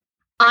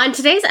On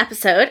today's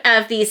episode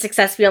of the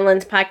Success Beyond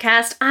Lens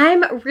podcast,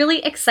 I'm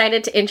really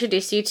excited to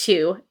introduce you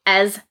to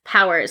Ez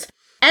Powers.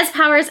 Ez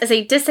Powers is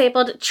a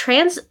disabled,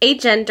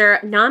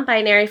 trans-agender,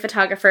 non-binary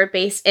photographer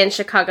based in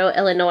Chicago,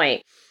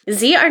 Illinois.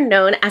 Z are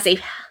known as a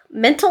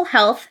mental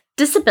health,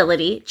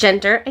 disability,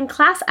 gender, and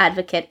class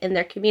advocate in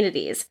their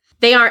communities.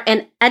 They are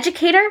an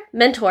educator,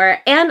 mentor,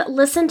 and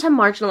listen to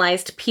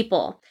marginalized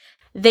people.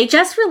 They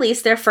just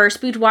released their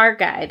first boudoir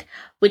guide,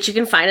 which you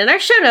can find in our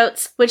show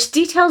notes, which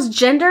details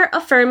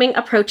gender-affirming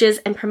approaches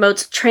and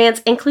promotes trans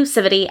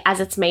inclusivity as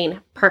its main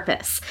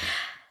purpose.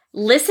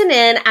 Listen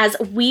in as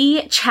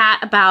we chat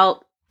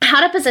about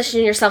how to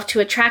position yourself to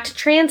attract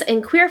trans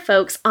and queer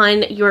folks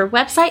on your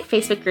website,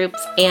 Facebook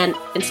groups, and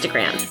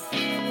Instagram.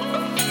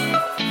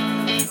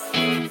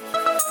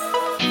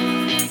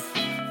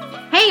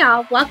 Hey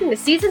y'all, welcome to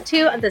Season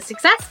 2 of the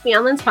Success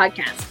Beyond Lens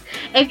podcast.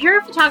 If you're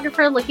a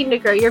photographer looking to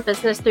grow your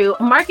business through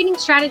marketing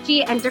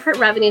strategy and different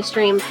revenue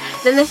streams,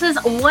 then this is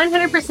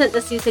 100%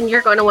 the season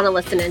you're going to want to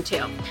listen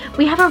into.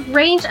 We have a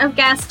range of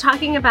guests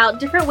talking about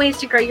different ways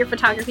to grow your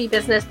photography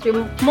business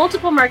through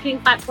multiple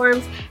marketing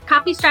platforms,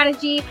 copy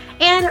strategy,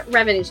 and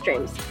revenue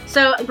streams.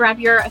 So grab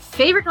your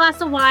favorite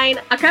glass of wine,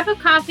 a cup of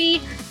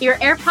coffee, your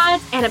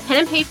AirPods, and a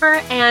pen and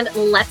paper, and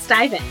let's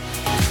dive in.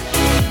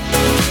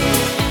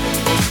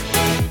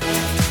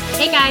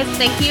 Hey guys,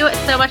 thank you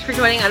so much for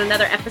joining on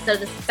another episode of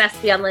the Success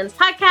Beyond Lens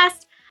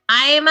podcast.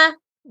 I'm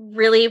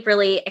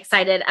really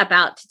excited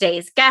about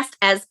today's guest,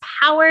 Ez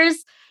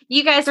Powers.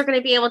 You guys are going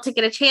to be able to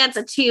get a chance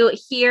to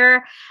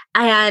hear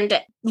and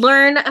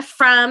learn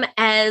from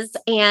Ez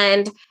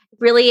and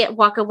really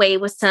walk away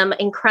with some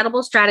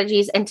incredible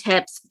strategies and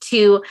tips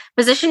to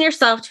position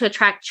yourself to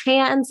attract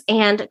trans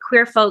and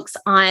queer folks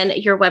on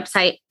your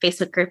website,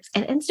 Facebook groups,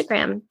 and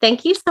Instagram.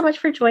 Thank you so much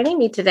for joining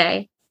me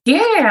today.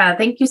 Yeah,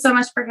 thank you so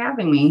much for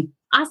having me.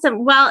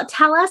 Awesome. Well,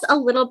 tell us a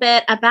little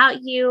bit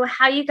about you,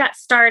 how you got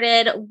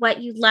started,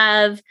 what you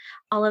love,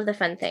 all of the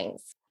fun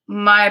things.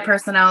 My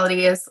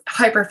personality is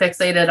hyper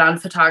fixated on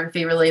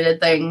photography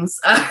related things.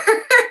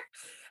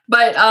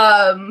 But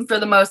for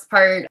the most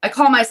part, I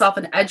call myself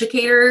an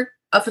educator,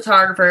 a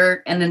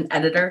photographer, and an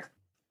editor.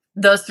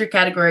 Those three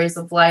categories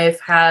of life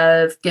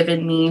have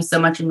given me so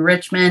much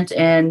enrichment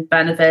and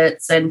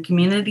benefits and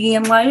community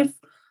in life.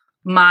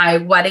 My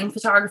wedding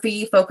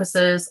photography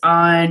focuses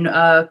on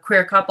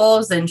queer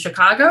couples in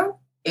Chicago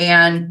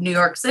and New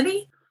York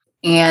City.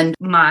 And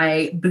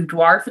my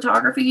boudoir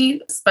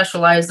photography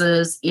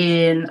specializes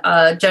in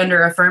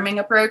gender-affirming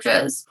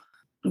approaches,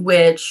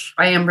 which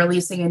I am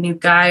releasing a new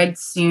guide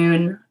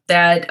soon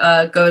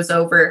that goes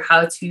over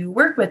how to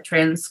work with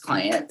trans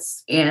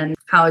clients and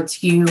how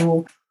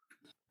to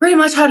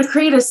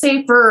create a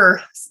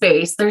safer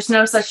space. There's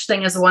no such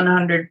thing as a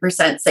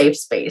 100% safe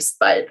space,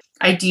 but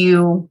I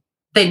do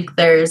think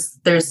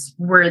there's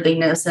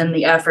worthiness in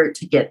the effort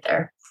to get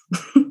there.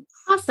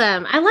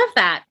 Awesome. I love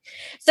that.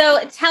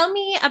 So tell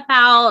me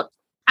about,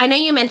 I know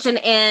you mentioned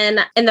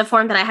in the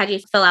form that I had you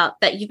fill out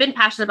that you've been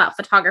passionate about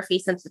photography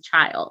since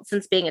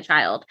being a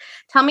child.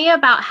 Tell me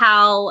about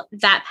how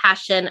that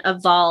passion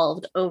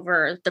evolved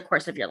over the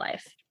course of your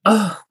life.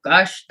 Oh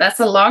gosh, that's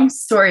a long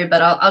story,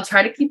 but I'll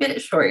try to keep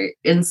it short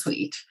and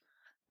sweet.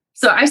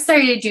 So I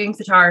started doing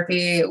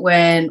photography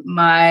when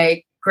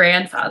my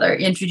grandfather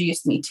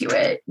introduced me to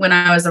it when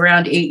I was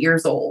around 8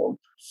 years old.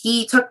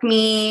 He took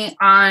me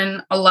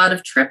on a lot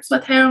of trips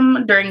with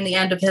him during the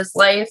end of his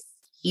life.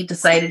 He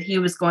decided he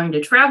was going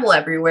to travel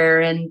everywhere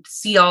and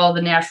see all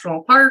the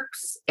national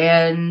parks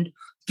and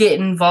get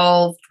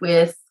involved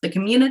with the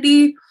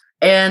community.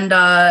 And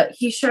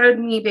he showed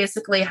me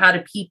basically how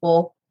to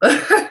people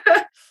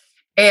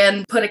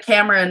and put a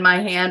camera in my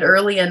hand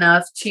early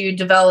enough to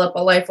develop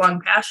a lifelong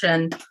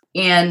passion.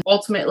 And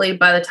ultimately,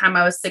 by the time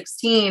I was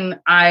 16,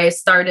 I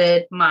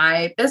started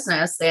my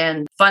business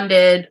and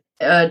funded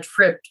a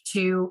trip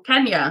to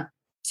Kenya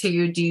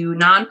to do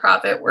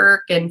nonprofit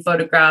work and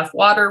photograph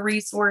water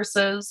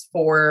resources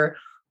for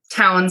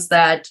towns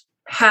that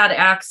had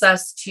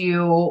access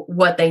to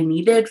what they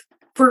needed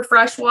for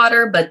fresh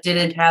water, but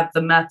didn't have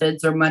the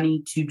methods or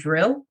money to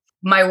drill.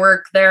 My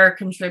work there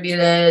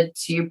contributed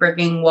to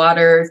bringing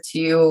water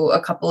to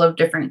a couple of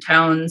different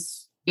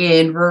towns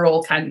in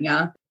rural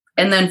Kenya.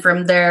 And then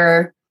from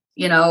there,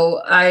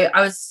 I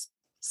was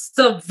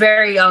still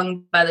very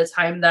young by the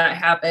time that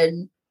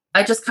happened.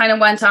 I just kind of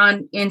went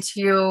on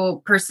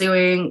into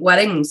pursuing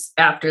weddings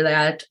after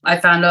that. I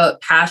found a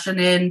passion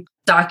in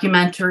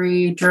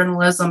documentary,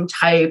 journalism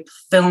type,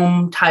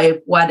 film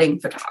type wedding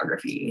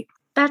photography.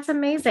 That's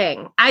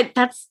amazing.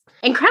 That's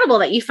incredible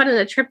that you funded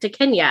a trip to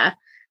Kenya,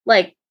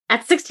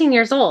 at 16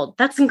 years old.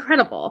 That's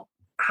incredible.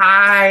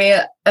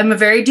 I am a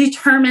very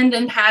determined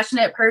and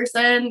passionate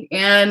person,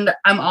 and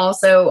I'm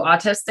also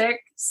autistic.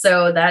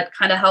 So that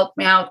kind of helped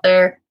me out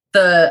there.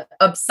 The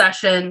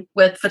obsession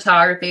with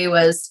photography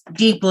was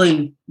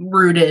deeply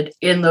rooted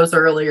in those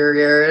earlier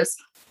years.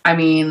 I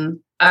mean,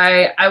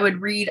 I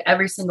would read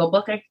every single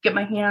book I could get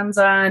my hands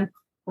on,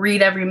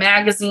 read every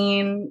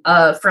magazine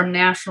from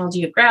National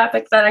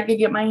Geographic that I could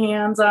get my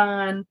hands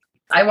on.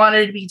 I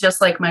wanted to be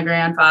just like my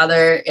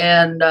grandfather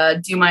and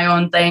do my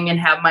own thing and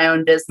have my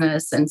own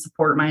business and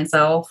support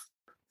myself.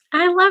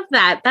 I love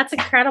that. That's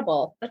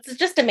incredible. That's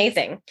just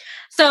amazing.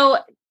 So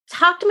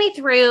talk to me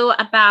through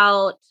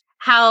about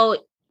how,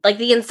 like,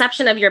 the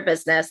inception of your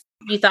business,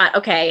 you thought,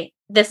 okay,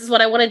 this is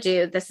what I want to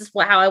do. This is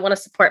how I want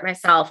to support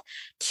myself,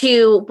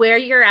 to where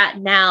you're at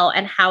now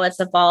and how it's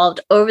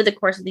evolved over the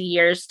course of the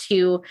years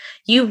to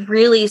you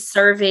really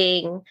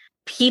serving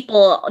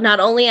people, not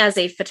only as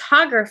a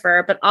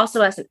photographer, but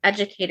also as an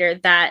educator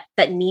that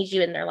need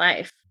you in their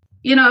life.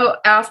 You know,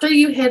 after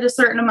you hit a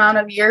certain amount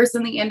of years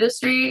in the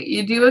industry,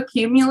 you do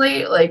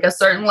accumulate like a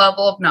certain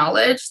level of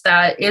knowledge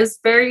that is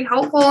very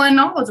helpful and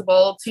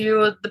knowledgeable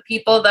to the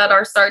people that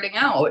are starting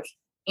out.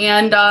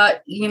 And,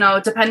 you know,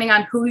 depending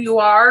on who you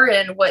are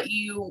and what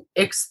you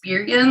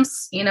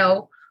experience, you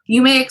know,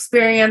 you may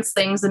experience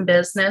things in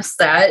business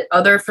that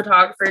other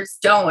photographers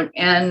don't.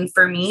 And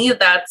for me,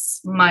 that's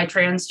my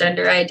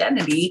transgender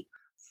identity.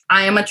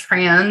 I am a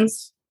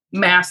trans,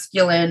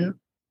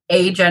 masculine,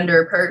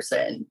 agender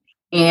person.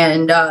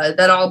 And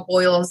that all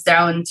boils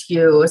down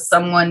to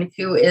someone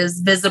who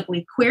is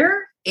visibly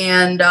queer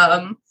and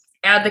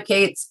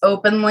advocates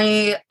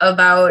openly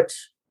about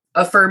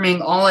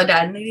affirming all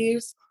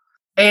identities.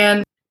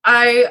 And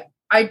I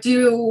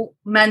do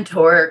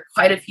mentor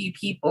quite a few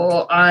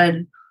people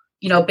on,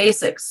 you know,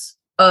 basics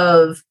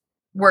of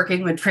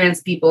working with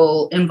trans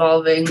people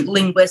involving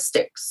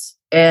linguistics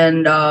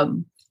and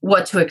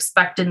what to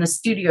expect in the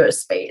studio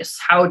space,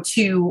 how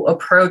to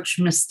approach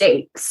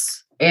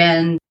mistakes,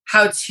 and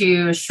how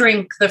to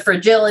shrink the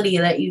fragility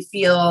that you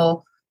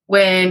feel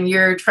when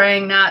you're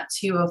trying not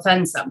to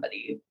offend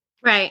somebody.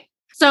 Right.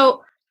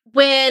 So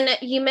when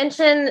you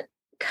mention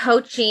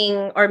coaching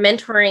or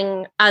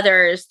mentoring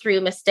others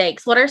through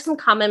mistakes, what are some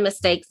common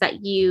mistakes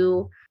that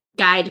you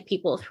guide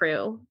people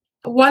through?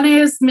 One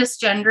is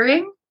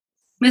misgendering.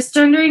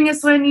 Misgendering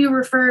is when you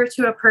refer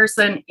to a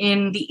person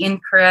in the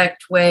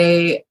incorrect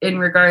way in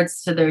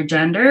regards to their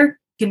gender.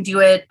 You can do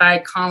it by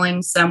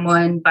calling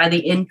someone by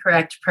the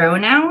incorrect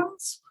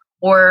pronouns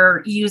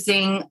or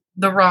using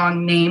the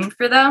wrong name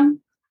for them.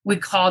 We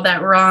call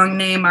that wrong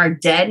name our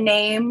dead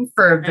name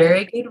for a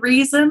very good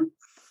reason.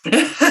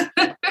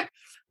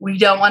 We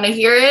don't want to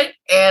hear it.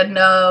 And,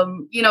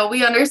 you know,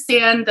 we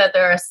understand that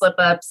there are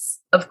slip-ups,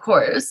 of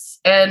course,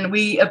 and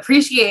we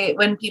appreciate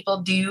when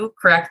people do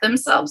correct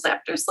themselves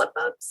after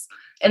slip-ups.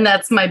 And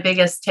that's my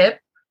biggest tip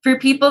for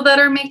people that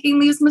are making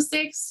these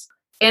mistakes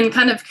and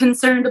kind of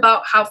concerned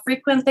about how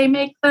frequent they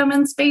make them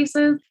in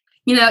spaces.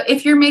 You know,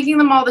 if you're making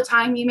them all the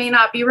time, you may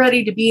not be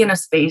ready to be in a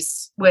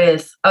space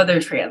with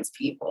other trans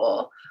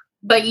people,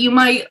 but you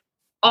might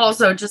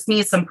also just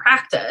need some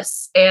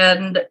practice,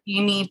 and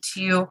you need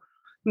to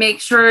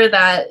make sure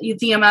that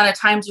the amount of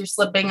times you're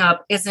slipping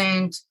up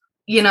isn't,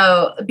 you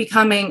know,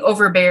 becoming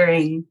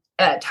overbearing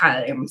at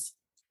times.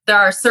 There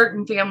are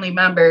certain family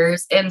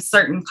members and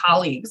certain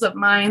colleagues of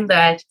mine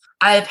that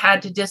I've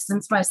had to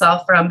distance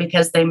myself from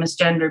because they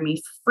misgender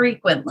me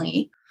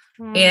frequently.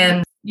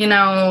 And, you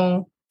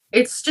know,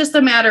 it's just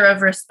a matter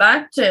of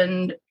respect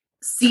and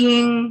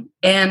seeing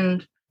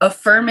and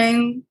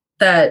affirming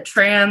that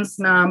trans,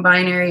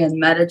 non-binary,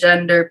 and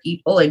metagender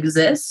people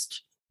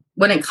exist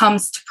when it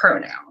comes to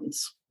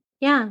pronouns.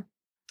 Yeah.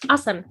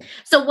 Awesome.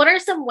 So what are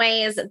some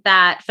ways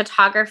that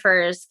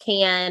photographers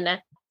can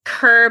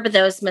curb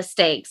those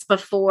mistakes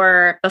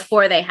before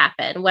they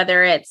happen,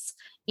 whether it's,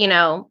 you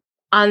know,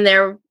 on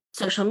their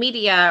social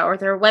media or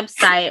their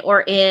website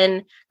or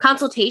in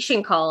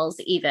consultation calls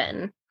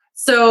even?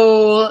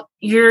 So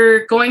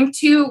you're going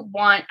to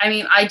want, I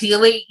mean,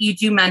 ideally you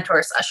do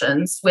mentor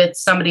sessions with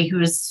somebody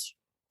who's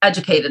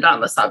educated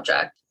on the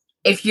subject.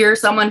 If you're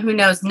someone who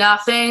knows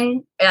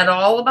nothing at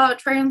all about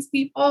trans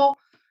people,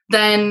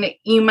 then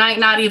you might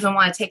not even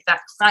want to take that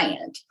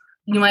client.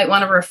 You might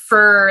want to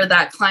refer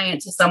that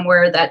client to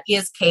somewhere that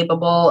is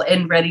capable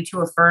and ready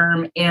to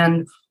affirm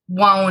and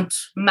won't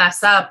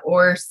mess up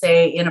or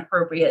say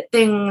inappropriate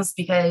things,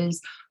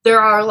 because there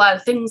are a lot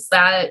of things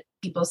that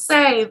people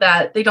say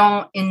that they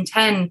don't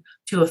intend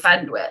to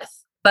offend with.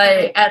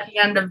 But at the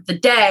end of the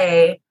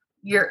day,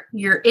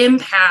 your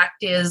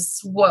impact is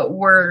what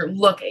we're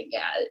looking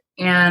at.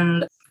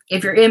 And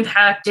if your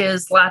impact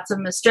is lots of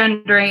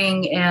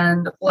misgendering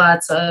and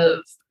lots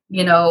of,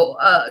 you know,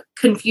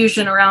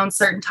 confusion around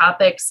certain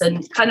topics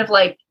and kind of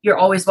like you're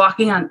always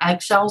walking on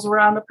eggshells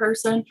around a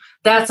person,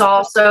 that's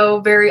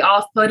also very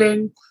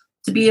off-putting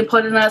to be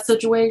put in that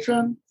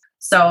situation.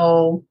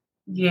 So,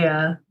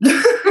 yeah.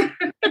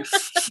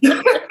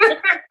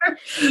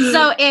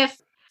 So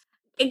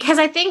because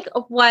I think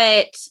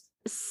what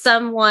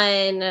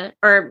someone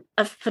or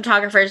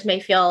photographers may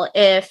feel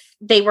if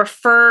they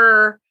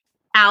refer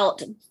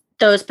out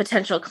those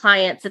potential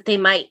clients that they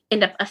might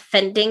end up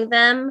offending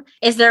them.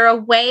 Is there a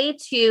way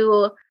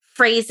to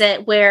phrase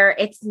it where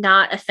it's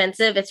not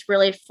offensive? It's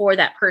really for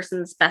that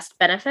person's best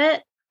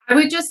benefit? I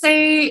would just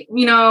say,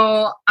 you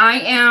know, I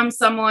am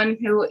someone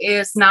who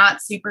is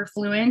not super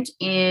fluent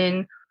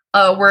in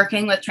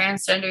working with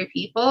transgender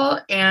people,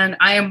 and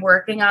I am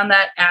working on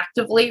that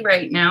actively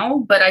right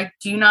now, but I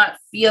do not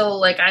feel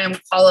like I am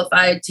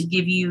qualified to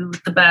give you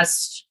the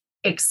best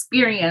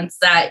experience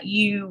that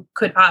you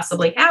could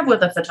possibly have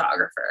with a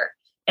photographer.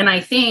 And I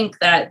think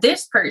that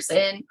this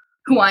person,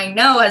 who I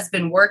know has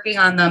been working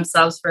on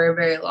themselves for a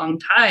very long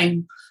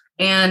time,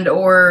 and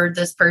or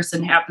this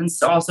person happens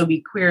to also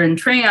be queer and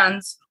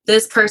trans,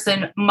 this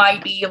person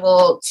might be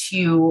able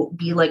to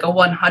be like a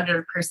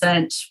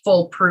 100%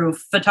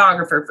 foolproof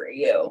photographer for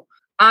you.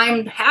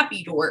 I'm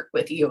happy to work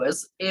with you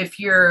as if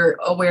you're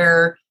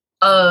aware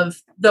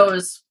of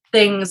those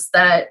things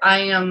that I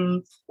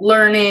am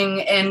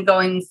learning and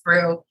going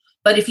through.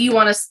 But if you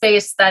want a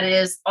space that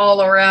is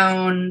all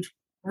around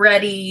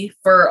ready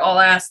for all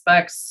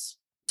aspects,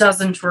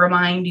 doesn't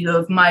remind you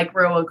of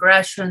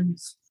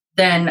microaggressions,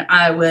 then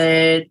I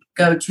would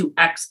go to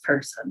X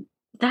person.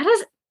 That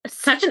is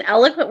such an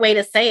eloquent way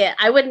to say it.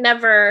 I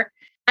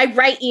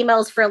write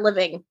emails for a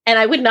living, and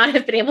I would not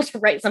have been able to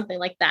write something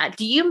like that.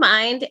 Do you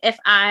mind if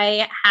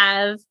I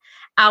have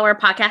our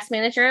podcast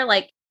manager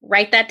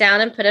write that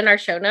down and put in our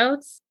show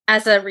notes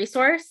as a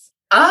resource?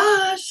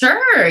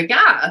 Sure.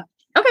 Yeah.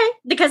 Okay.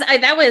 Because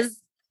that was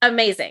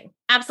amazing.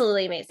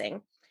 Absolutely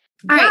amazing.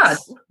 All yeah, right.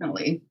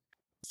 definitely.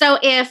 So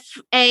if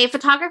a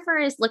photographer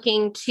is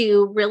looking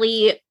to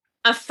really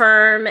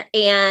affirm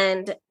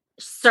and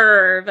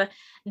serve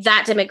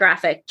that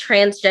demographic,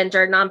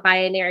 transgender,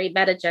 non-binary,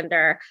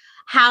 metagender,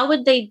 how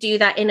would they do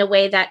that in a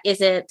way that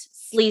isn't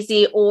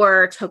sleazy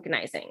or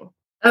tokenizing?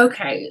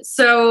 Okay,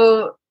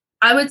 so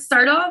I would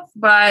start off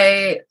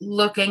by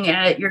looking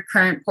at your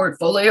current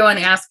portfolio and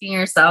asking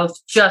yourself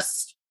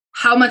just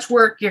how much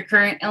work you're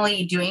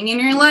currently doing in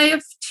your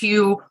life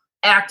to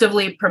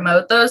actively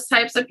promote those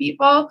types of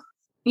people.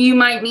 You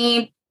might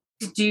need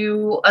to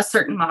do a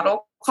certain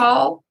model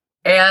call,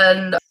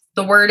 and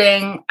the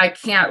wording I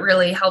can't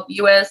really help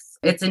you with.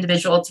 It's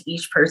individual to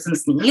each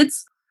person's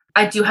needs.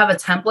 I do have a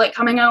template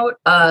coming out,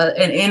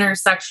 an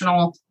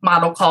intersectional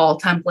model call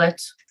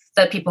template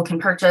that people can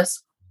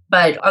purchase.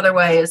 But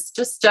otherwise,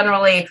 just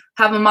generally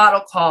have a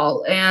model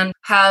call and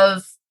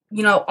have,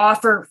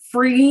 offer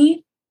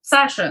free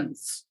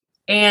sessions.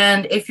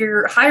 And if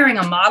you're hiring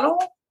a model,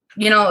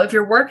 if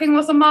you're working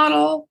with a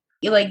model,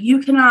 you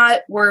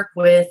cannot work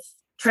with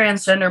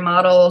transgender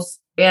models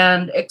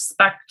and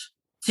expect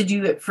to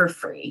do it for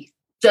free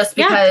just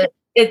because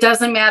it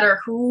doesn't matter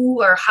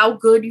who or how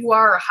good you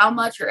are or how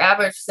much your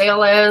average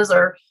sale is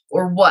or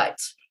what.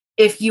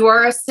 If you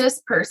are a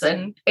cis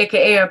person,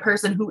 aka a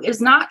person who is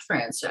not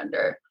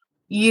transgender,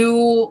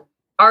 you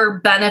are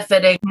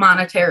benefiting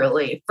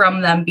monetarily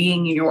from them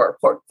being in your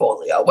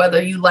portfolio,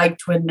 whether you like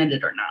to admit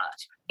it or not.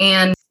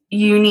 And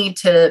you need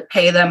to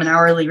pay them an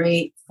hourly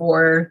rate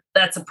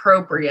that's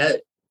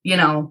appropriate. You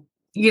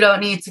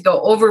don't need to go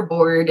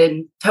overboard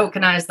and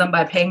tokenize them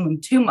by paying them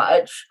too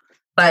much.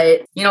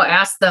 But,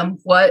 ask them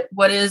what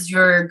is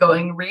your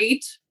going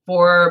rate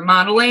for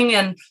modeling?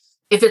 And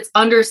if it's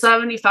under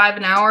 75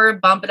 an hour,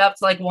 bump it up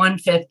to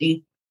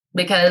 $150,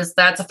 because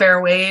that's a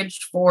fair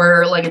wage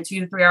for a 2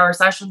 to 3 hour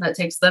session that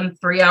takes them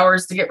 3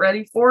 hours to get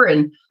ready for,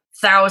 and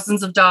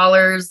thousands of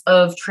dollars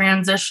of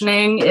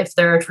transitioning if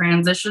they're a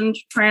transitioned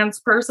trans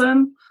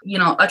person.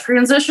 A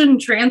transitioned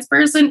trans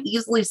person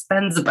easily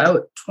spends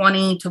about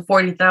 $20,000 to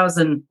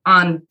 $40,000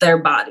 on their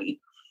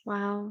body.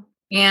 Wow.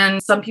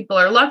 And some people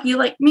are lucky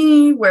like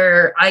me,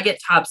 where I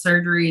get top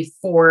surgery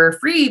for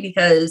free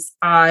because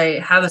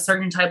I have a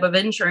certain type of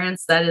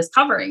insurance that is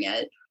covering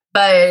it.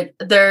 But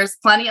there's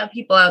plenty of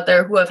people out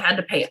there who have had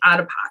to pay out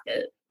of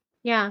pocket.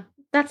 Yeah,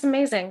 that's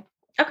amazing.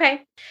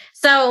 Okay.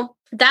 So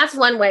that's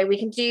one way we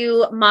can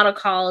do model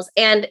calls.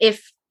 And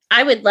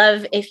I would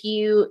love if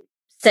you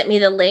sent me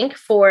the link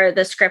for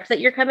the script that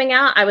you're coming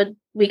out,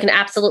 we can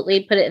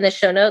absolutely put it in the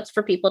show notes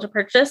for people to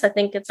purchase. I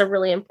think it's a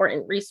really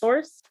important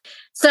resource.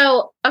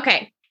 So,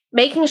 okay,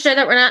 making sure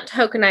that we're not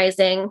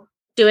tokenizing,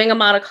 doing a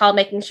model call,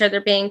 making sure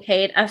they're being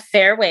paid a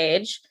fair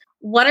wage.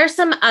 What are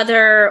some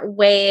other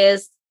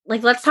ways?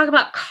 Let's talk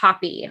about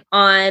copy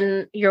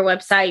on your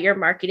website, your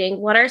marketing.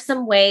 What are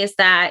some ways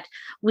that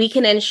we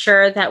can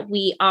ensure that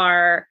we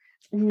are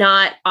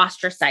not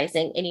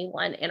ostracizing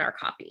anyone in our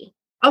copy?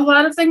 A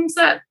lot of things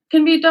that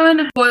can be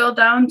done boil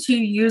down to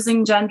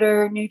using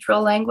gender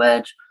neutral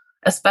language,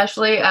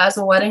 especially as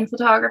a wedding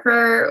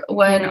photographer,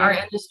 when our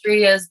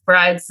industry is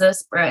brides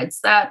this,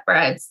 brides that,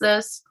 brides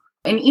this,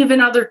 and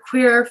even other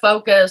queer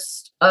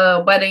focused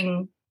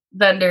wedding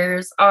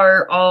vendors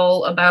are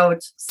all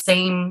about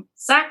same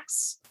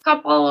sex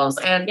couples,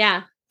 and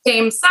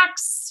same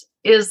sex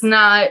is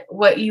not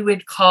what you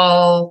would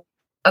call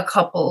a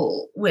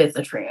couple with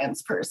a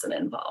trans person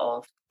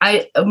involved.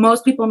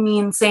 Most people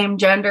mean same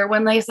gender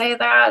when they say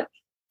that.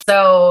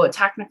 So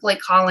technically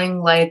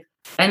calling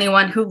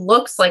anyone who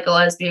looks like a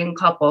lesbian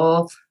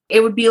couple,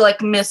 it would be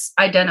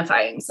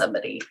misidentifying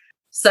somebody.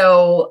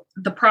 So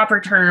the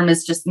proper term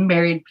is just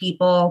married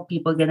people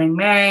getting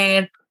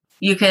married.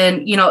 You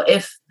can,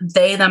 if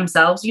they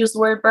themselves use the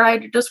word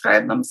bride to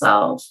describe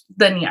themselves,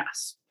 then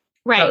yes.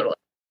 Right.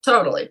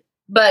 Totally.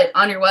 But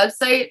on your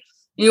website,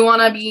 You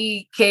want to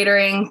be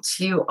catering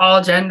to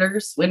all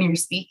genders when you're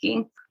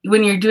speaking.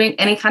 When you're doing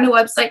any kind of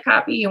website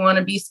copy, you want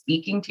to be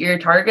speaking to your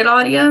target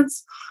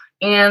audience.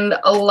 And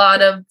a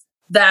lot of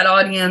that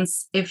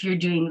audience, if you're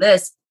doing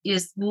this,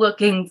 is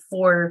looking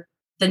for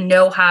the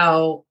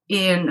know-how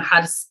in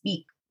how to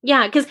speak.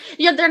 Yeah, because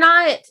they're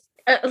not,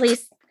 at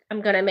least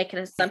I'm going to make an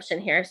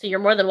assumption here, so you're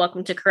more than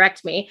welcome to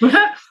correct me.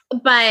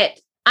 But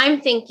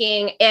I'm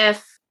thinking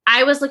if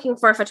I was looking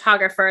for a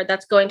photographer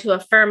that's going to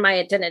affirm my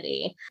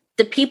identity,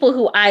 the people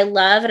who I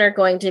love and are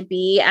going to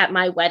be at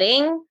my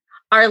wedding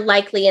are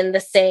likely in the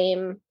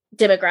same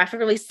demographic,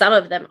 or at least some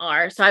of them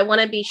are. So I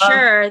want to be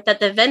sure that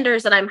the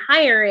vendors that I'm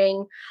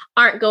hiring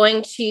aren't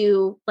going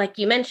to, like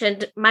you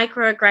mentioned,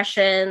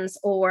 microaggressions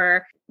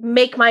or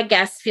make my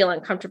guests feel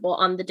uncomfortable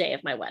on the day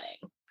of my wedding.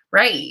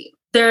 Right.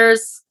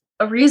 There's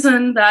a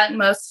reason that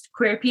most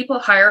queer people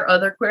hire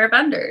other queer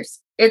vendors.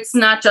 It's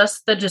not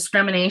just the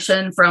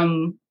discrimination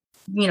from,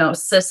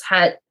 cis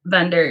het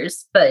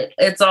vendors, but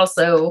it's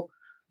also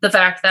the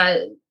fact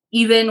that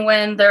even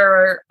when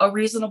they're a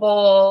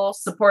reasonable,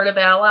 supportive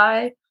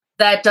ally,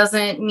 that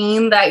doesn't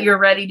mean that you're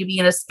ready to be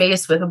in a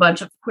space with a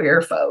bunch of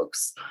queer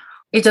folks.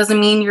 It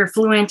doesn't mean you're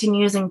fluent in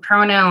using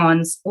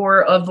pronouns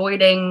or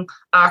avoiding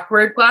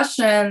awkward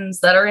questions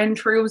that are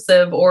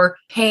intrusive or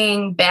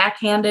paying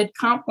backhanded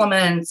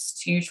compliments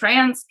to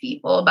trans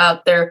people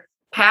about their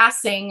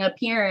passing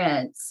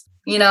appearance.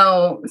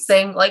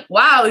 Saying like,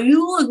 wow,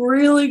 you look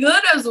really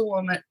good as a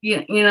woman,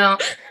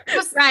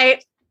 just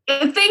right.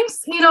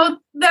 Things,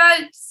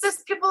 that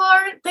cis people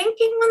aren't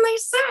thinking when they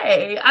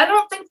say. I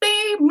don't think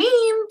they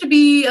mean to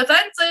be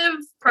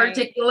offensive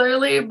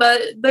particularly, right.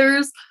 But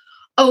there's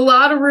a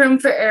lot of room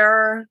for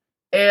error,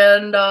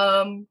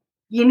 and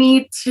you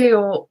need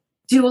to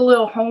do a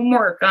little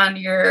homework on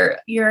your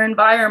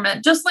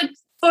environment. Just like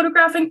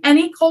photographing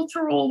any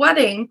cultural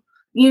wedding,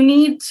 you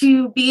need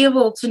to be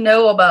able to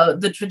know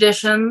about the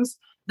traditions,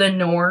 the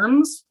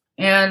norms,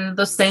 and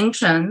the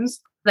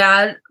sanctions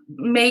that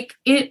make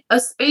it a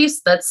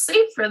space that's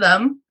safe for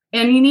them.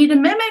 And you need to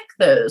mimic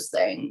those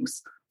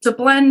things to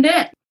blend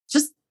in.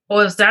 Just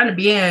boils down to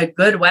being a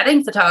good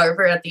wedding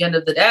photographer at the end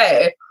of the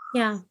day.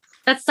 Yeah,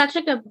 that's such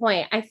a good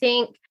point. I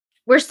think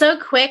we're so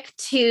quick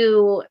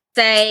to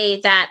say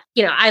that,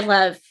 I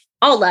love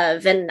all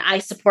love and I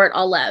support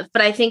all love.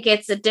 But I think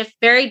it's a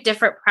very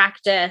different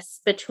practice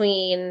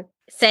between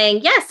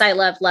saying, yes, I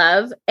love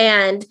love,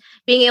 and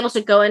being able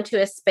to go into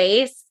a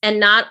space and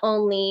not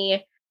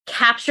only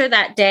capture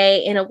that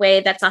day in a way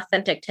that's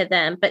authentic to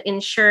them, but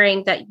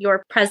ensuring that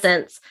your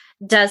presence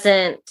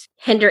doesn't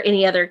hinder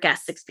any other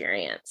guest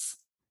experience.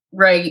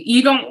 Right.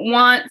 You don't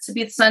want to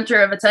be the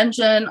center of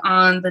attention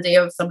on the day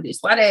of somebody's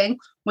wedding,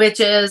 which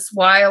is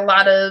why a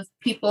lot of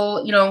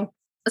people,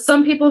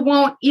 some people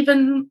won't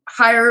even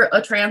hire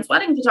a trans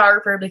wedding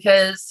photographer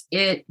because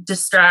it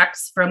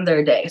distracts from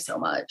their day so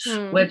much,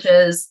 which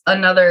is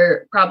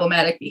another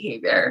problematic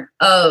behavior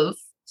of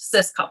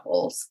cis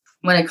couples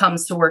when it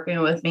comes to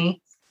working with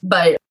me.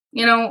 But,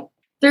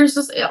 there's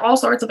just all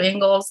sorts of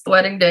angles the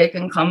wedding day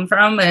can come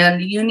from.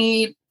 And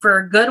for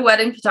a good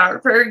wedding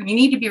photographer, you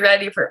need to be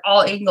ready for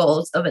all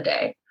angles of a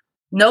day.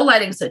 No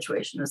lighting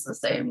situation is the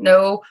same.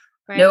 No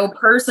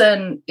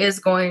person is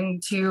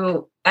going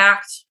to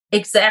act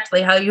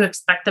exactly how you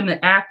expect them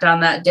to act on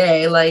that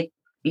day. Like,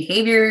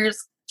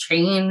 behaviors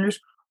change,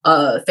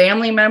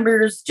 family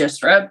members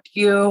disrupt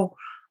you.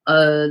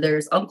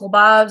 There's Uncle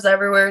Bob's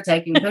everywhere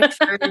taking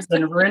pictures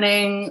and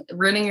ruining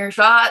your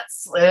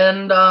shots.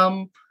 And,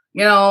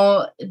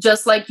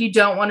 just like you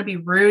don't want to be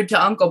rude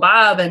to Uncle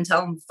Bob and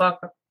tell him,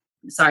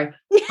 sorry,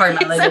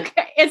 pardon my language.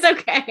 It's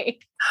okay.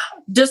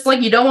 Just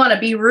like you don't want to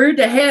be rude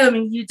to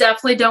him, you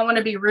definitely don't want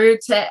to be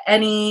rude to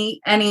any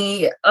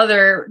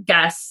other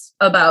guests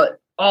about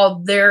all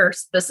their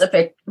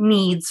specific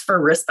needs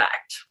for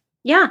respect.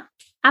 Yeah,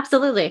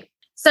 absolutely.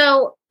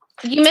 So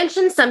you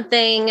mentioned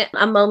something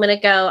a moment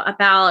ago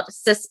about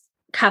cis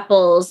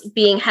couples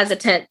being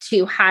hesitant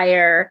to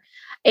hire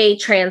a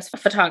trans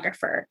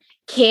photographer.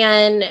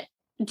 Do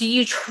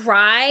you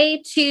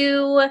try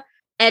to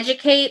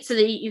educate so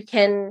that you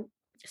can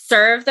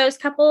serve those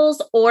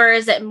couples, or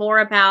is it more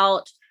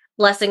about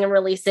blessing and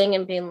releasing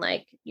and being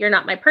like, you're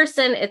not my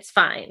person, it's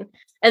fine?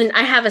 And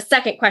I have a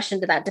second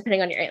question to that,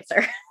 depending on your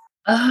answer.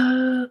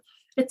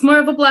 It's more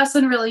of a bless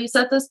and release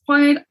at this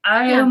point.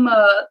 I am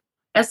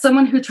as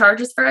someone who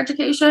charges for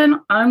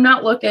education, I'm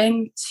not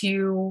looking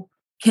to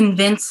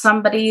convince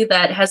somebody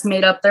that has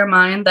made up their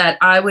mind that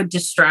I would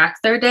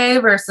distract their day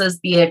versus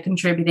be a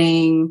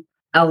contributing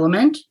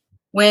element.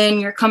 When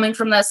you're coming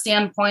from that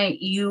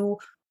standpoint, you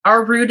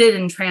are rooted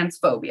in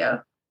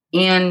transphobia.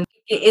 And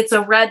it's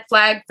a red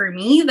flag for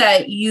me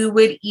that you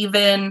would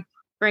even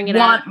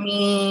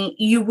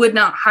you would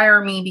not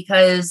hire me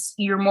because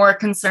you're more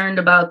concerned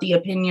about the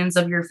opinions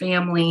of your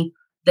family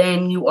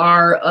than you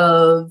are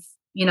of,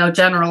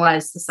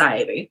 generalized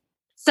society.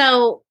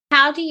 So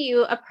how do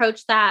you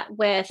approach that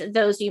with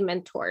those you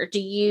mentor?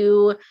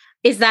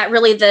 Is that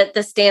really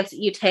the stance that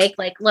you take?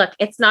 Like, look,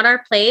 it's not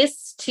our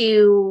place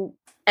to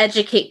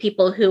educate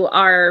people who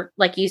are,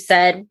 like you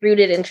said,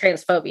 rooted in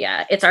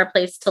transphobia. It's our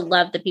place to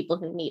love the people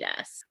who need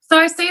us. So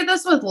I say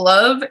this with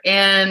love,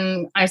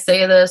 and I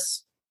say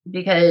this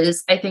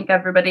because I think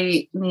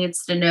everybody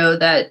needs to know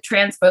that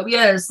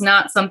transphobia is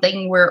not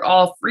something we're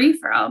all free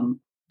from.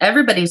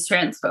 Everybody's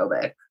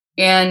transphobic,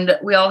 and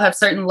we all have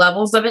certain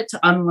levels of it to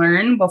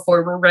unlearn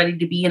before we're ready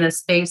to be in a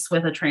space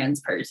with a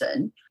trans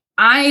person.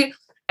 I,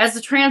 as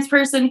a trans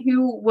person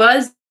who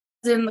was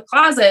in the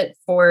closet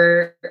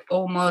for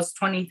almost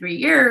 23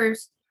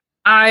 years,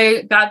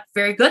 I got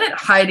very good at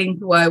hiding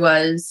who I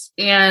was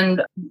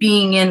and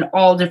being in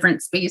all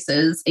different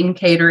spaces and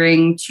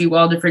catering to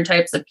all different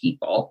types of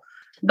people.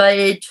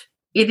 But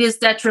it is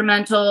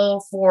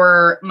detrimental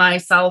for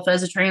myself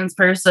as a trans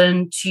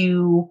person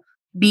to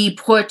be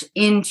put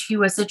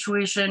into a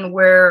situation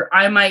where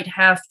I might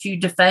have to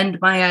defend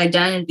my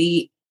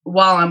identity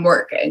while I'm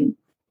working.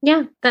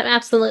 Yeah, that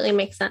absolutely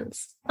makes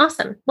sense.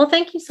 Awesome. Well,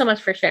 thank you so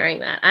much for sharing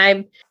that.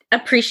 I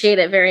appreciate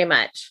it very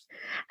much.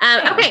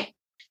 Okay.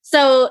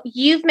 So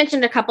you've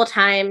mentioned a couple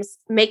times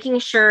making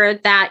sure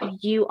that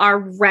you are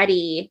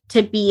ready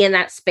to be in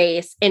that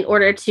space in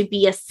order to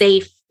be a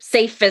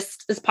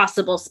safest as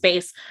possible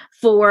space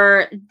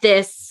for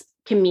this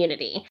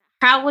community.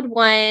 How would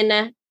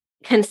one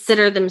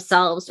consider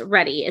themselves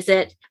ready? Is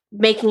it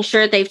making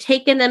sure they've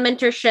taken the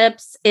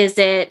mentorships? Is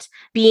it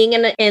being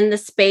in the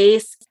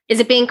space? Is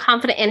it being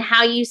confident in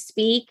how you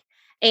speak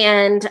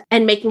and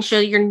making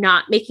sure you're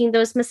not making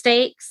those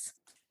mistakes?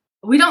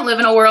 We don't live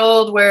in a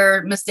world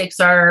where mistakes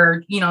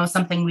are,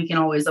 something we can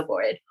always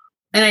avoid.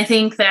 And I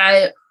think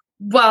that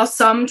while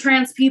some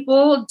trans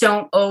people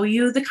don't owe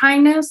you the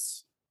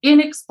kindness in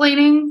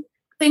explaining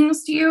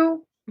things to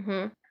you,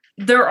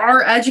 there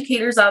are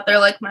educators out there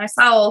like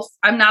myself.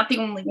 I'm not the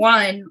only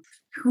one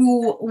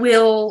who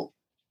will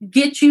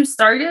get you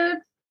started,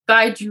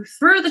 guide you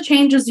through the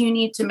changes you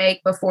need to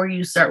make before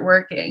you start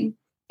working,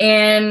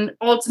 and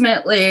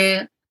ultimately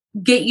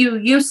get you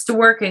used to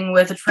working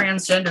with a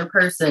transgender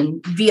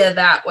person via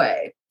that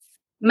way.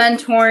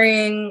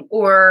 Mentoring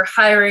or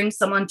hiring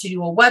someone to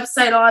do a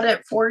website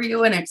audit for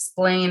you and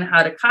explain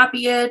how to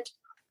copy it.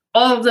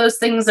 All of those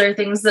things are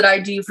things that I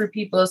do for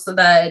people so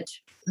that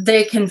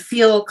they can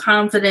feel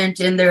confident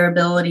in their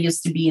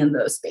abilities to be in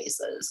those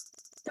spaces.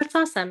 That's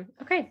awesome.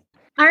 Okay.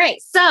 All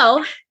right.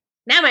 So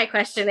now my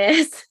question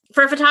is,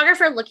 for a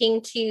photographer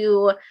looking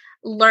to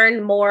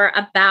learn more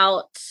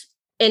about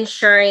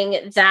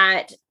ensuring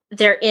that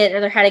they're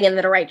heading in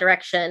the right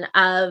direction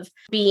of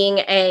being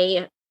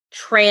a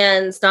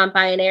trans,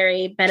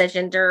 non-binary,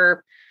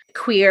 metagender,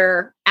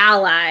 queer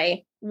ally,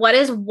 what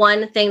is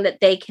one thing that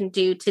they can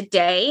do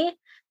today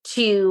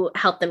to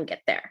help them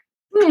get there?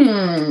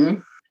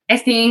 I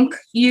think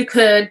you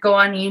could go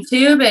on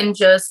YouTube and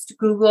just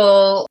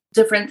Google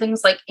different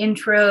things like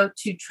Intro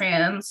to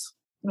Trans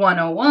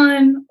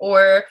 101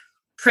 or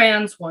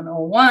Trans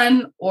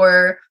 101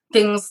 or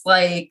things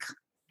like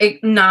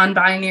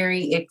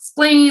Non-Binary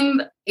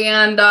Explained.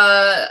 And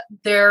I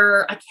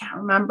can't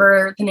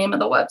remember the name of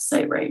the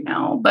website right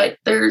now, but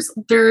there's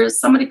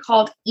somebody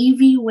called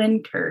Evie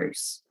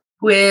Winters,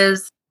 who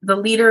is the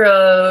leader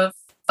of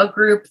a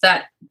group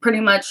that pretty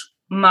much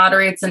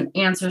moderates and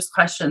answers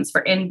questions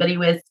for anybody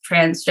with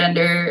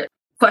transgender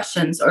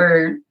questions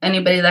or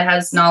anybody that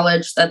has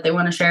knowledge that they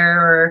want to share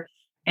or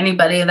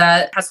anybody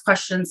that has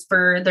questions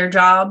for their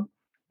job.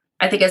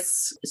 I think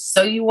it's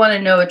So You Want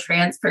to Know a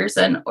Trans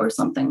Person or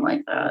something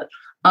like that.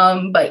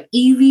 But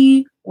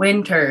Evie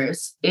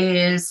Winters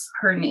is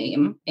her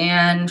name,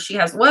 and she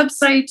has a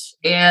website,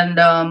 and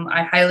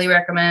I highly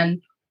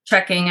recommend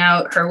checking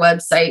out her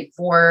website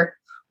for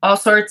all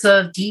sorts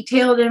of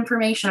detailed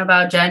information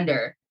about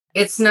gender.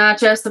 It's not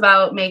just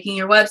about making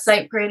your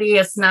website pretty.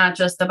 It's not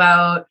just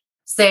about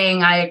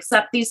saying, I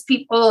accept these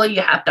people.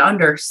 You have to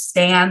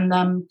understand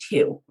them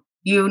too.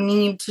 You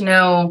need to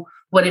know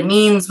what it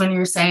means when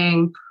you're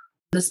saying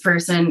this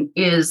person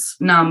is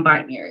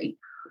non-binary.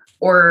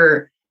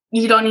 Or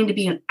you don't need to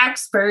be an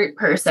expert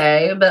per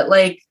se, but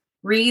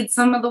read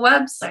some of the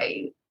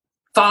website.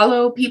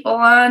 Follow people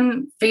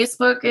on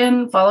Facebook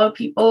and follow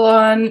people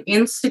on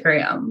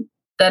Instagram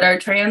that are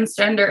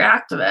transgender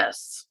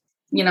activists.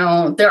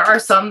 There are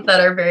some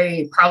that are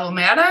very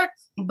problematic,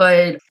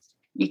 but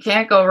you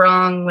can't go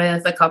wrong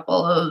with a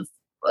couple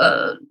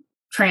of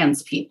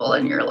trans people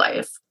in your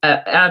life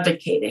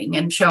advocating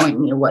and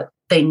showing you what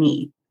they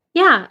need.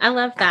 Yeah, I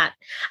love that.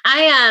 I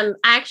am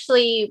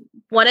actually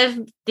one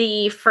of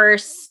the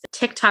first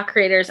TikTok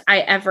creators I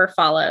ever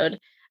followed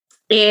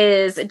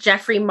is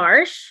Jeffrey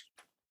Marsh.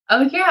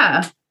 Oh,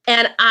 yeah.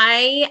 And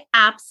I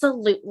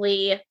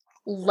absolutely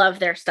love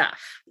their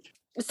stuff.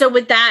 So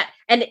with that,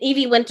 and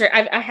Evie Winter,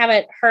 I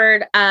haven't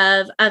heard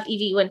of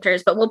Evie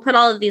Winters, but we'll put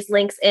all of these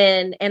links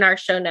in our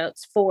show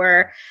notes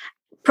for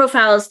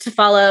profiles to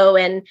follow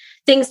and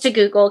things to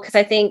Google, because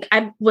I think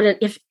I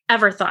wouldn't have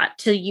ever thought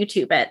to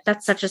YouTube it.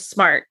 That's such a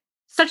smart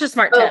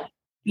tip.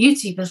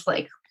 YouTube is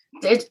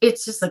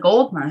it's just a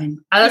gold mine.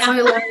 That's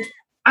why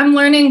I'm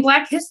learning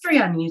Black history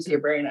on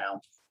YouTube right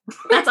now.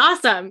 That's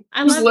awesome.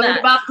 I love learned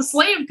about the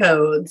slave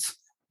codes.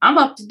 I'm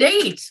up to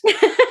date.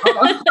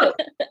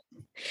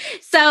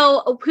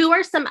 So who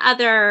are some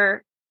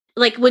other,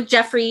 like, would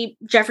Jeffrey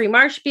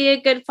Marsh be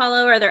a good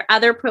follow? Are there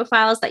other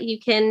profiles that you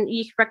can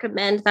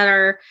recommend that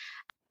are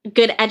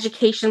good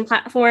education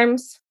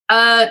platforms?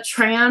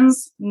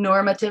 Trans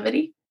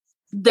normativity.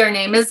 Their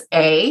name is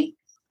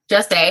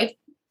just A.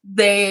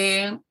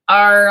 They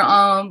are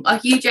a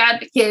huge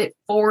advocate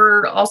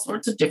for all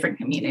sorts of different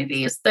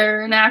communities.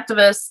 They're an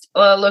activist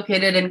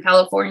located in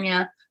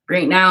California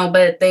right now,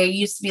 but they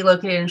used to be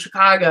located in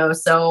Chicago.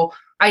 So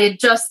I had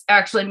just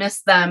actually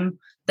missed them.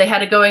 They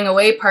had a going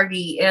away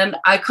party and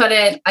I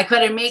couldn't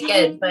make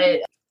it,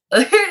 but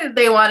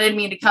they wanted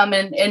me to come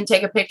and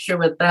take a picture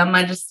with them.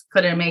 I just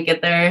couldn't make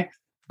it there.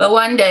 But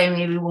one day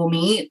maybe we'll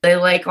meet. They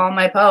like all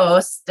my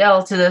posts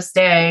still to this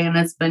day, and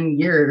it's been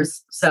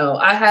years. So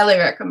I highly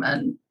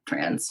recommend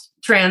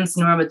trans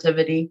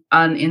normativity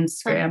on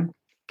Instagram.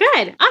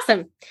 Good.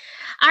 Awesome.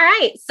 All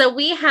right. So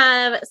we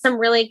have some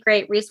really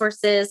great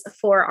resources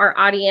for our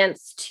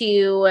audience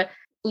to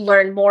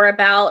learn more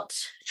about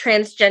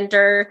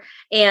transgender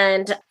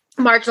and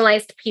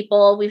marginalized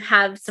people. We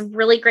have some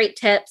really great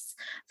tips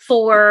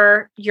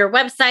for your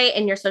website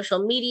and your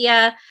social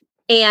media.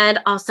 And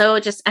also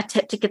just a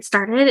tip to get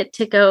started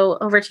to go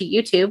over to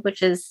YouTube,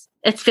 which is,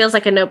 it feels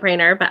like a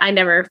no-brainer, but I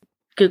never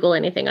Google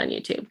anything on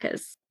YouTube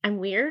because I'm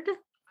weird.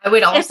 I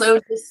would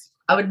also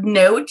I would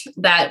note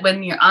that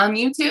when you're on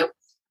YouTube,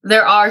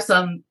 there are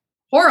some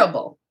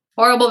horrible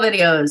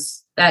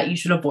videos that you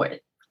should avoid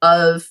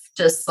of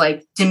just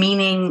like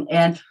demeaning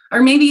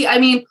or maybe, I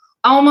mean,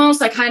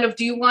 almost I kind of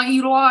do want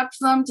you to watch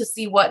them to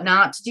see what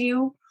not to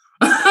do.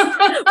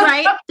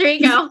 Right. There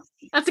you go.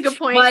 That's a good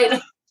point.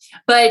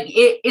 But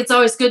it's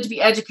always good to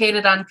be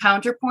educated on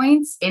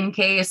counterpoints in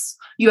case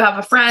you have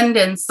a friend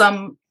and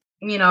some,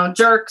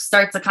 jerk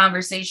starts a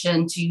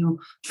conversation to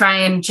try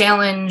and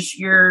challenge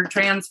your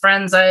trans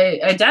friend's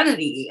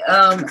identity.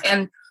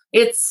 And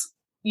it's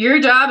your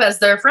job as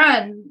their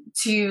friend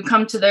to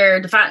come to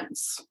their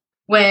defense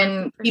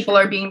when people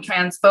are being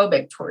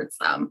transphobic towards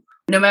them.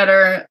 No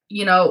matter,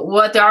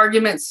 what the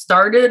argument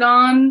started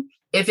on,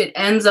 if it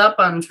ends up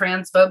on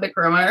transphobic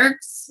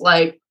remarks,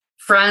 like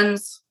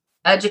friends,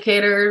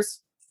 educators,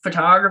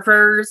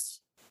 photographers,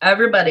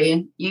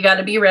 everybody, you got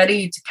to be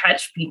ready to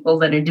catch people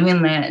that are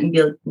doing that and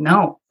be like,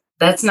 no,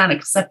 that's not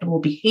acceptable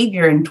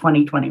behavior in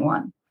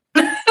 2021.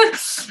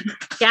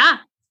 Yeah.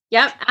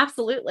 Yep.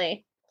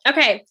 Absolutely.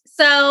 Okay.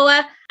 So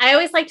I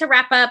always like to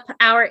wrap up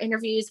our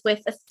interviews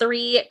with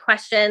 3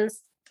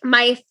 questions.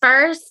 My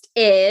first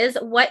is,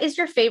 what is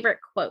your favorite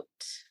quote?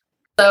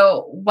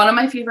 So one of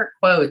my favorite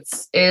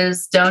quotes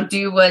is, don't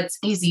do what's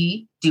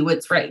easy, do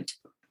what's right.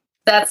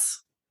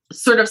 That's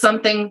sort of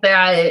something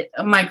that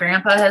my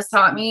grandpa has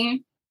taught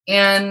me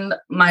and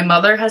my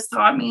mother has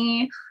taught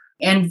me,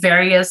 and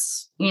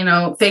various,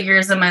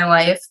 figures in my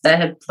life that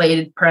had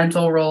played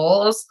parental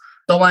roles.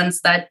 The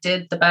ones that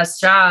did the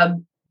best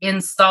job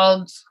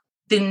installed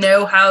the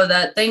know-how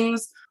that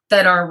things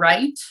that are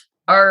right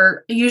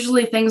are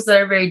usually things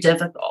that are very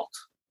difficult,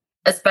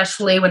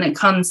 especially when it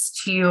comes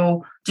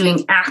to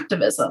doing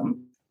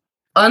activism.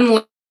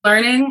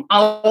 Learning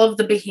all of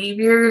the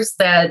behaviors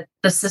that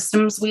the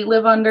systems we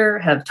live under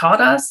have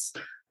taught us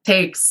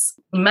takes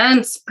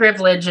immense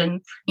privilege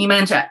and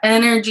immense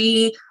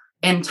energy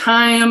and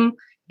time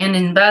and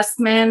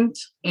investment.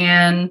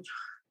 And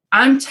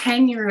I'm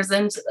 10 years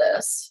into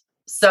this,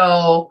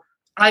 so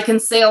I can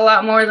say a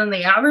lot more than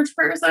the average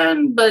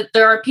person, but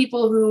there are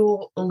people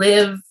who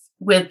live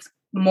with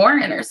more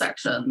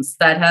intersections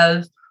that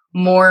have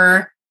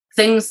more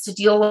things to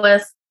deal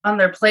with on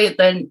their plate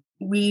than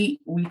we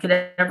could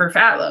ever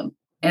fathom.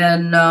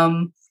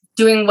 And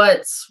doing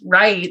what's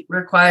right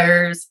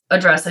requires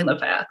addressing the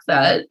fact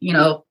that,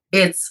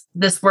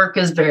 this work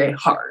is very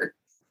hard.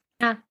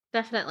 Yeah,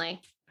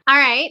 definitely. All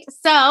right.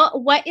 So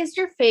what is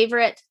your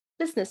favorite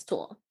business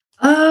tool?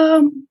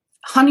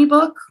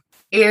 HoneyBook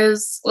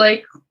is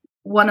like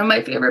one of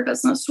my favorite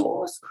business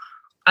tools.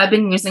 I've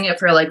been using it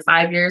for like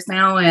 5 years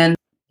now, and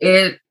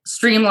it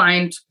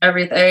streamlined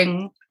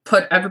everything,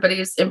 put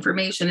everybody's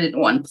information in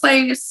one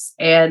place,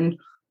 and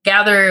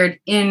gathered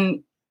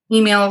in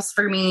emails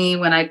for me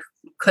when I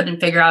couldn't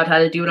figure out how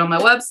to do it on my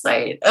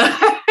website.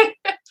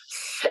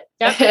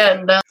 Yep.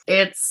 And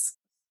it's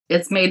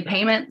made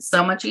payment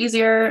so much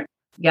easier.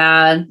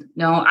 Yeah,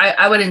 no,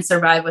 I wouldn't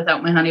survive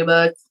without my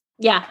HoneyBook.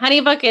 Yeah,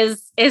 HoneyBook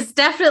is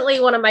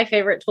definitely one of my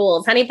favorite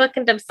tools. HoneyBook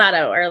and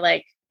Dubsado are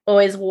like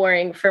always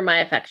warring for my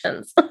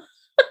affections.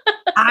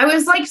 I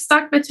was like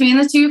stuck between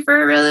the two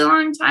for a really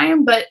long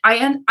time, but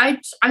I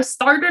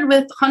started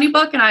with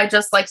HoneyBook and I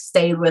just like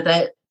stayed with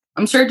it.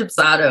 I'm sure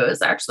Dubsado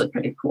is actually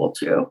pretty cool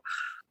too.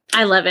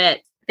 I love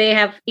it. They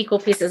have equal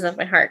pieces of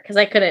my heart because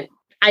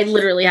I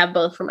literally have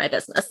both for my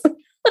business.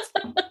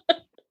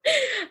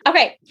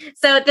 Okay.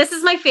 So this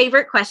is my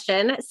favorite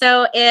question.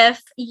 So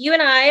if you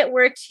and I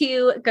were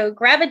to go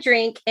grab a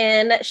drink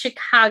in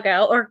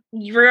Chicago, or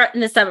you're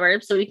in the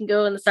suburbs, so we can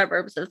go in the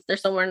suburbs if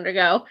there's somewhere to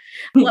go,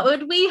 what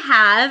would we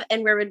have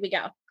and where would we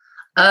go?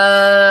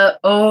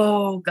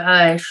 Oh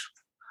gosh.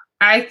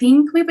 I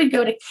think we would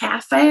go to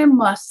Cafe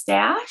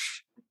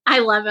Mustache. I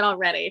love it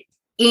already.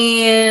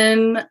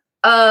 In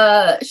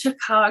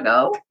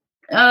Chicago.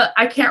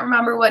 I can't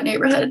remember what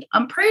neighborhood.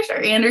 I'm pretty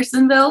sure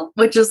Andersonville,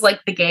 which is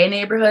like the gay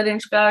neighborhood in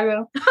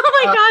Chicago.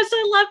 Oh my gosh,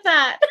 I love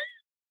that.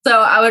 So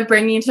I would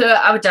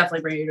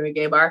definitely bring you to a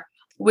gay bar.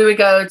 We would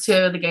go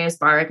to the gayest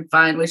bar I could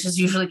find, which is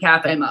usually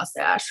Cafe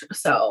Mustache.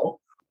 So,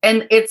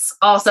 and it's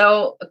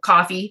also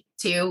coffee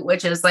too,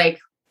 which is like,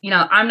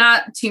 I'm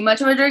not too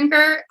much of a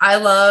drinker. I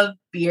love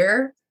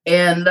beer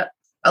and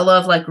I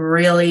love like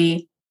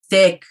really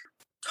thick,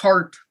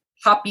 tart,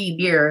 hoppy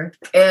beer.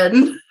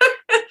 And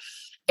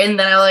and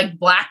then I like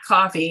black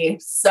coffee.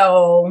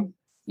 So,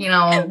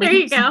 there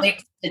you go.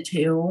 Mix the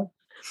two.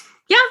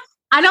 Yeah.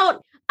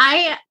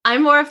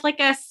 I'm more of like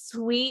a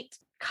sweet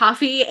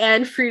coffee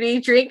and fruity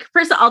drink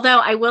person. Although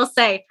I will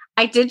say,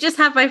 I did just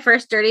have my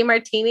first dirty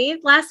martini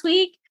last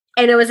week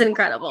and it was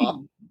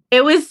incredible.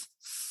 It was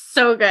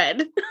so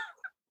good.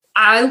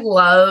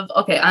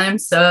 I'm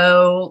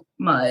so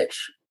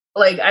much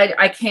like,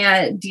 I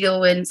can't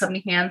deal when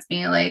somebody hands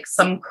me like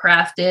some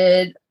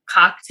crafted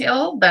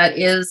cocktail that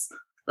is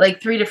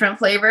like 3 different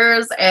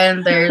flavors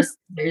and there's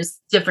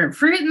different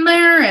fruit in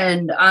there.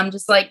 And I'm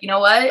just like, you know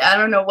what? I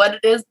don't know what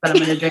it is, but I'm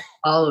going to drink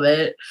all of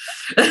it.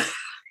 I love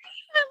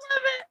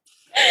it.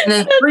 And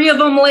then 3 of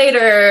them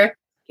later,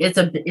 it's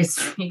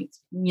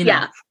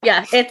Yeah.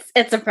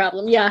 It's a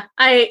problem. Yeah.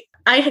 I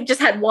had just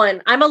had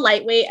one. I'm a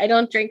lightweight. I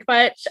don't drink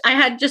much. I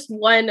had just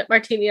one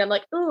martini. I'm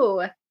like,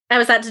 ooh, I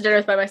was out to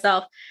dinner by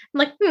myself. I'm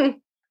like, I'm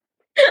going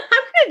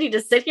to need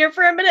to sit here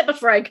for a minute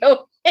before I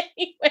go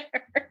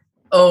anywhere.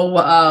 Oh,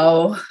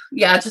 wow.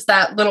 Yeah. Just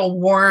that little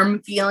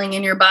warm feeling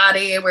in your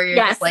body where you're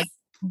just like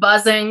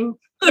buzzing.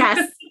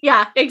 Yes.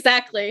 Yeah,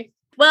 exactly.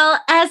 Well,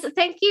 Ez,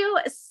 thank you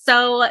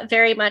so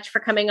very much for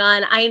coming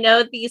on. I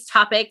know these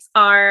topics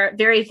are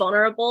very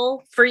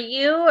vulnerable for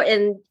you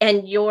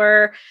and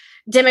your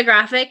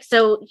demographic.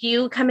 So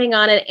you coming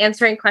on and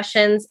answering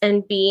questions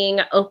and being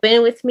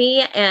open with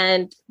me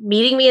and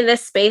meeting me in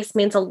this space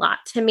means a lot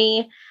to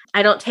me.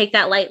 I don't take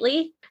that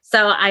lightly.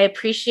 So I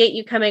appreciate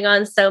you coming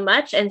on so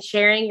much and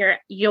sharing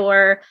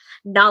your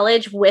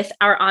knowledge with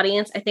our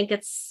audience. I think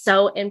it's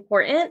so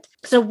important.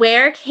 So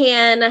where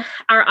can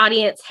our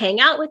audience hang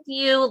out with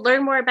you,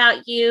 learn more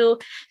about you,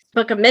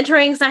 book a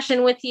mentoring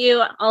session with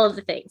you, all of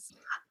the things?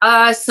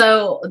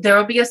 So there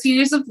will be a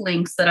series of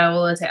links that I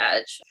will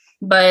attach,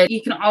 but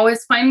you can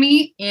always find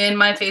me in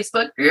my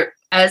Facebook group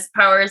as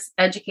Powers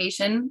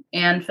Education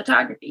and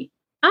Photography.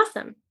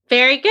 Awesome.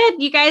 Very good.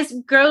 You guys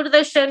go to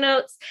those show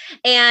notes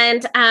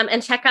and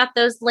check out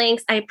those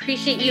links. I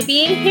appreciate you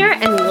being here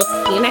and we'll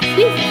see you next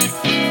week.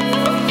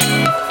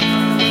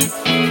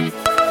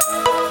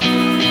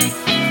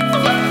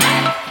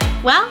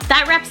 Well,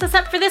 that wraps us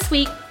up for this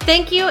week.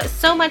 Thank you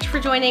so much for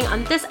joining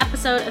on this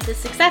episode of the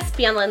Success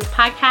Beyond Lens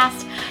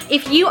podcast.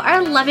 If you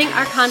are loving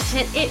our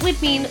content, it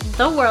would mean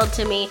the world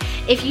to me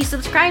if you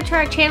subscribe to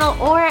our channel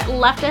or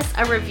left us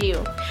a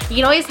review. You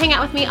can always hang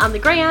out with me on the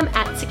gram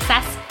at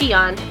Success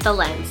Beyond the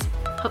Lens.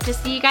 Hope to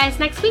see you guys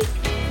next week.